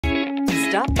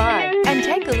Stop by and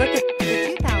take a look at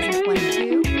the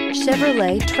 2022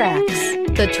 Chevrolet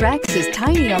Trax. The Trax is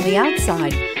tiny on the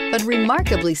outside, but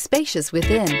remarkably spacious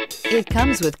within. It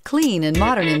comes with clean and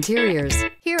modern interiors.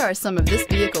 Here are some of this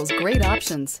vehicle's great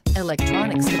options: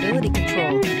 electronic stability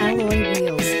control, alloy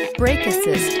wheels, brake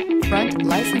assist, front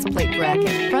license plate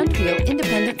bracket, front wheel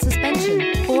independent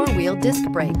suspension, four-wheel disc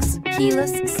brakes,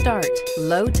 keyless start,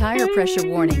 low tire pressure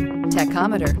warning,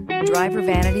 tachometer, driver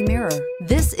vanity mirror.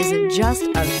 This isn't just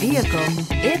a vehicle,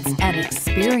 it's an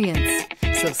experience.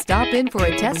 So stop in for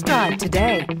a test drive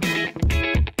today.